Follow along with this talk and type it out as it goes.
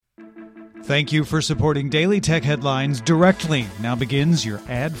Thank you for supporting Daily Tech Headlines directly. Now begins your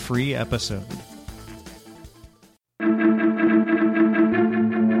ad-free episode.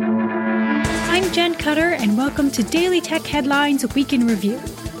 I'm Jen Cutter, and welcome to Daily Tech Headlines Week in Review.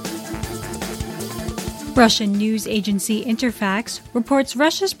 Russian news agency Interfax reports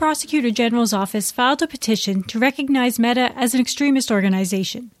Russia's Prosecutor General's office filed a petition to recognize Meta as an extremist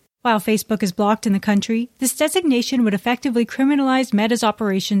organization. While Facebook is blocked in the country, this designation would effectively criminalize Meta's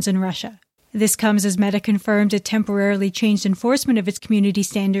operations in Russia. This comes as Meta confirmed it temporarily changed enforcement of its community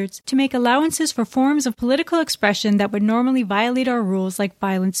standards to make allowances for forms of political expression that would normally violate our rules like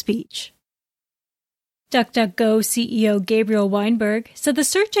violent speech. DuckDuckGo CEO Gabriel Weinberg said the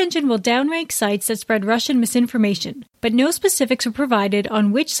search engine will downrank sites that spread Russian misinformation, but no specifics were provided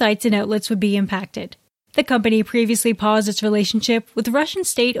on which sites and outlets would be impacted. The company previously paused its relationship with Russian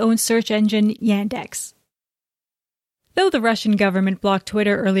state-owned search engine Yandex. Though the Russian government blocked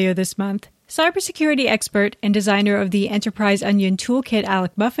Twitter earlier this month, cybersecurity expert and designer of the Enterprise Onion toolkit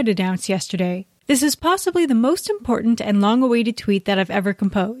Alec Buffett announced yesterday, "This is possibly the most important and long-awaited tweet that I've ever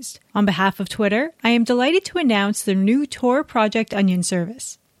composed. On behalf of Twitter, I am delighted to announce the new Tor Project Onion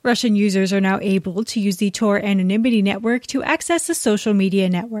service. Russian users are now able to use the Tor anonymity network to access the social media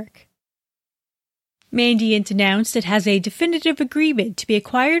network." Mandiant announced it has a definitive agreement to be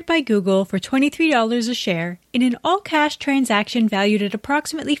acquired by Google for $23 a share in an all-cash transaction valued at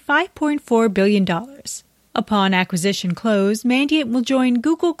approximately $5.4 billion. Upon acquisition close, Mandiant will join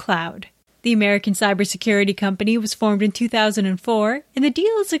Google Cloud. The American cybersecurity company was formed in 2004, and the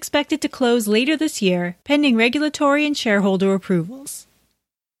deal is expected to close later this year, pending regulatory and shareholder approvals.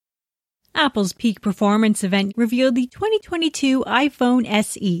 Apple's peak performance event revealed the 2022 iPhone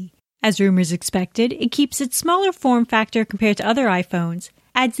SE. As rumors expected, it keeps its smaller form factor compared to other iPhones,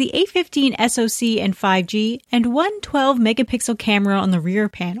 adds the A15 SoC and 5G, and one 12-megapixel camera on the rear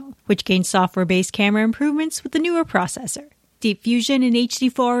panel, which gains software-based camera improvements with the newer processor. Deep Fusion and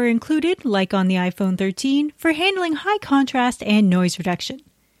HD4 are included, like on the iPhone 13, for handling high contrast and noise reduction.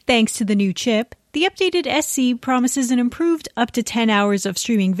 Thanks to the new chip, the updated SE promises an improved up to 10 hours of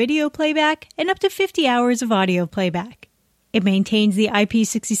streaming video playback and up to 50 hours of audio playback. It maintains the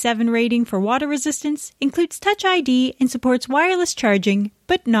IP67 rating for water resistance, includes Touch ID, and supports wireless charging,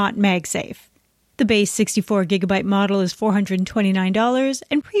 but not MagSafe. The base 64GB model is $429,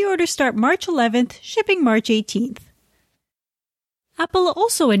 and pre-orders start March 11th, shipping March 18th. Apple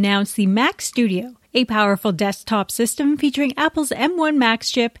also announced the Mac Studio, a powerful desktop system featuring Apple's M1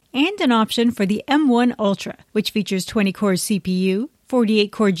 Max chip and an option for the M1 Ultra, which features 20-core CPU,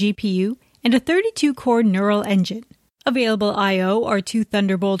 48-core GPU, and a 32-core neural engine. Available I/O are 2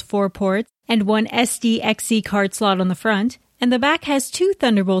 Thunderbolt 4 ports and 1 SD-XC card slot on the front, and the back has 2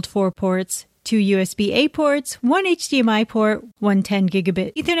 Thunderbolt 4 ports, 2 USB-A ports, 1 HDMI port, 1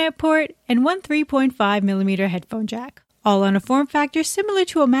 10-gigabit Ethernet port, and 1 3.5mm headphone jack, all on a form factor similar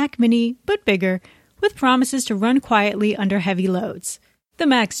to a Mac Mini, but bigger, with promises to run quietly under heavy loads. The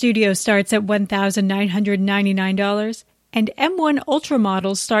Mac Studio starts at $1,999, and M1 Ultra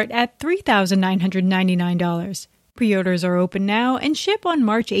models start at $3,999. Pre-orders are open now and ship on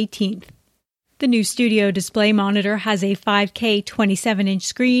March 18th. The new Studio display monitor has a 5K 27-inch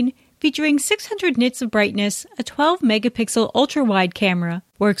screen featuring 600 nits of brightness, a 12-megapixel ultra-wide camera,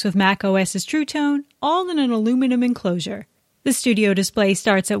 works with macOS's True Tone, all in an aluminum enclosure. The Studio display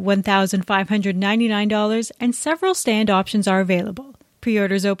starts at $1,599 and several stand options are available.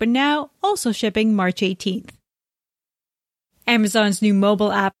 Pre-orders open now, also shipping March 18th. Amazon's new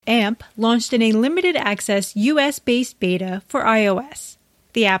mobile app, AMP, launched in a limited-access US-based beta for iOS.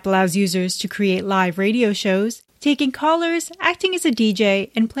 The app allows users to create live radio shows, taking callers, acting as a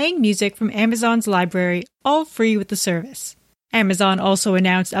DJ, and playing music from Amazon's library, all free with the service. Amazon also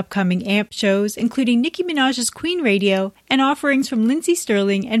announced upcoming AMP shows, including Nicki Minaj's Queen Radio and offerings from Lindsey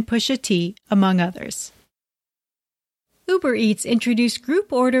Sterling and Pusha T, among others. Uber Eats introduced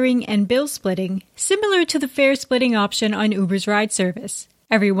group ordering and bill splitting, similar to the fare splitting option on Uber's ride service.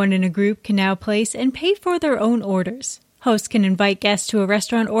 Everyone in a group can now place and pay for their own orders. Hosts can invite guests to a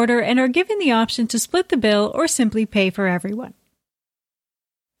restaurant order and are given the option to split the bill or simply pay for everyone.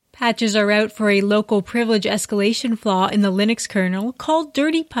 Patches are out for a local privilege escalation flaw in the Linux kernel called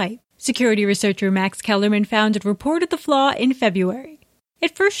Dirty Pipe. Security researcher Max Kellerman found and reported the flaw in February.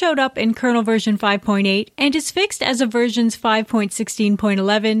 It first showed up in kernel version 5.8 and is fixed as of versions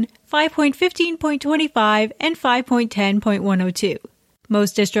 5.16.11, 5.15.25, and 5.10.102.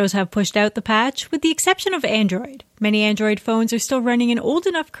 Most distros have pushed out the patch, with the exception of Android. Many Android phones are still running an old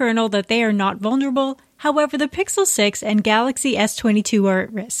enough kernel that they are not vulnerable. However, the Pixel 6 and Galaxy S22 are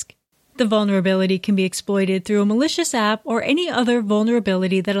at risk. The vulnerability can be exploited through a malicious app or any other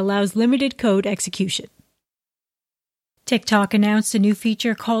vulnerability that allows limited code execution. TikTok announced a new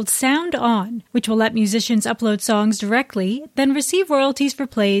feature called Sound On, which will let musicians upload songs directly, then receive royalties for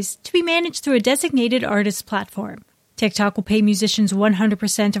plays to be managed through a designated artist platform. TikTok will pay musicians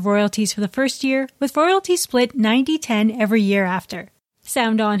 100% of royalties for the first year, with royalties split 90-10 every year after.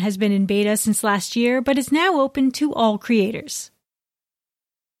 Sound On has been in beta since last year, but is now open to all creators.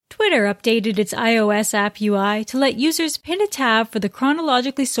 Twitter updated its iOS app UI to let users pin a tab for the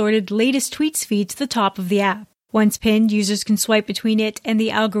chronologically sorted latest tweets feed to the top of the app. Once pinned, users can swipe between it and the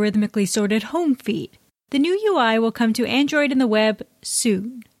algorithmically sorted home feed. The new UI will come to Android and the web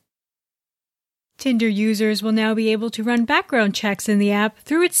soon. Tinder users will now be able to run background checks in the app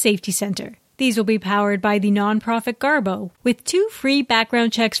through its safety center. These will be powered by the nonprofit Garbo, with 2 free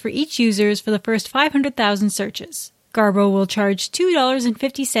background checks for each user for the first 500,000 searches. Garbo will charge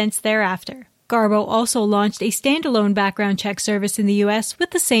 $2.50 thereafter. Garbo also launched a standalone background check service in the US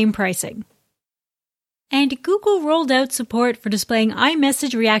with the same pricing. And Google rolled out support for displaying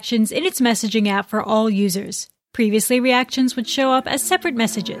iMessage reactions in its messaging app for all users. Previously, reactions would show up as separate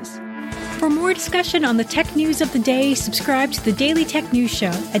messages. For more discussion on the tech news of the day, subscribe to the Daily Tech News Show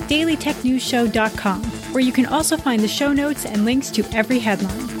at dailytechnewsshow.com, where you can also find the show notes and links to every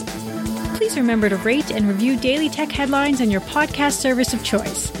headline. Please remember to rate and review Daily Tech Headlines on your podcast service of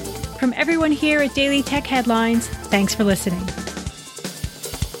choice. From everyone here at Daily Tech Headlines, thanks for listening.